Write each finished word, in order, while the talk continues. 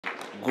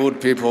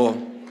Good people,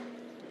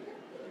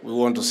 we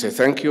want to say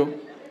thank you.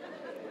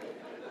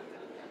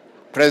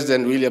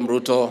 President William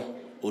Ruto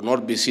would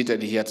not be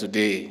seated here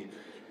today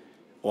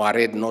were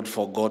it not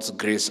for God's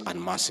grace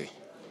and mercy.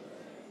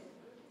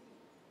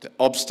 The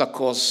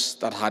obstacles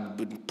that had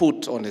been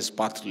put on his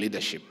path to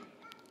leadership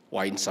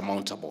were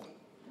insurmountable.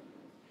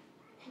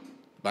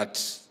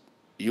 But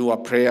your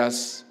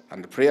prayers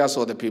and the prayers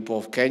of the people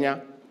of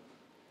Kenya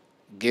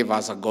gave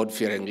us a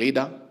God-fearing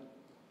leader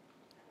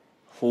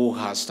who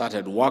has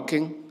started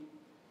working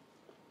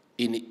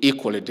in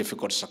equally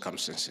difficult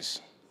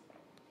circumstances.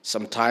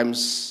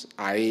 Sometimes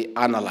I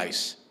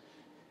analyze.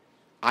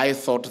 I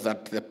thought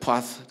that the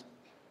path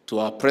to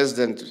our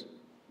president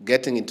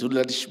getting into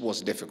leadership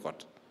was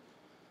difficult.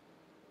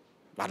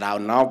 But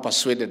I'm now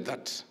persuaded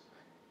that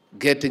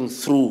getting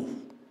through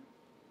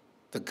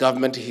the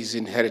government he's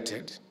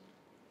inherited,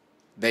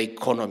 the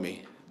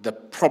economy, the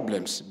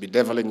problems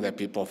bedeviling the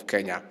people of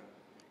Kenya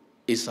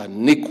is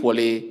an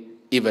equally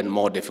even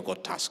more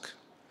difficult task.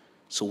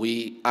 So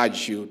we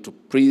urge you to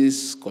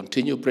please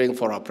continue praying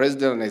for our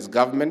president and his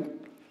government,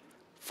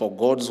 for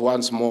God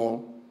once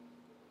more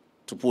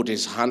to put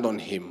his hand on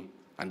him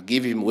and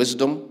give him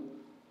wisdom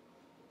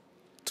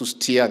to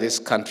steer this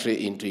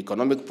country into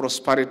economic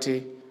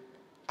prosperity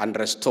and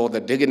restore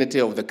the dignity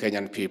of the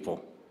Kenyan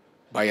people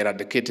by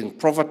eradicating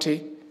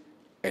poverty,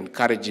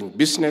 encouraging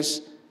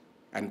business,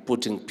 and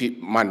putting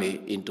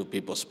money into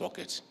people's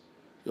pockets.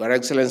 Your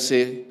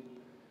Excellency,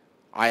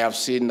 I have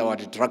seen our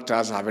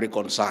detractors are very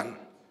concerned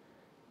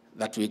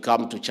that we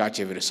come to church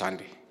every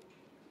Sunday.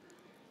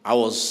 I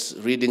was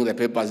reading the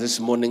papers this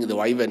morning, they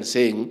were even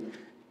saying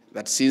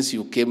that since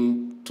you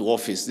came to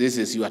office, this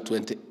is your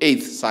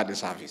 28th Sunday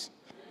service.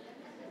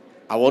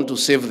 I want to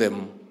save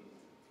them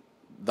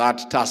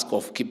that task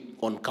of keep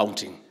on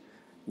counting.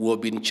 We will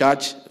be in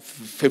church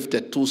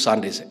 52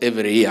 Sundays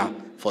every year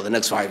for the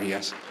next 5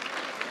 years.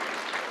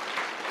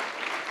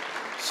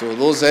 So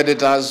those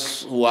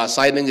editors who are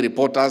assigning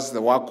reporters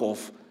the work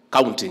of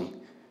counting,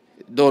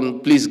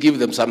 please give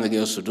them something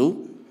else to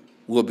do.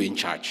 We'll be in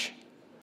charge.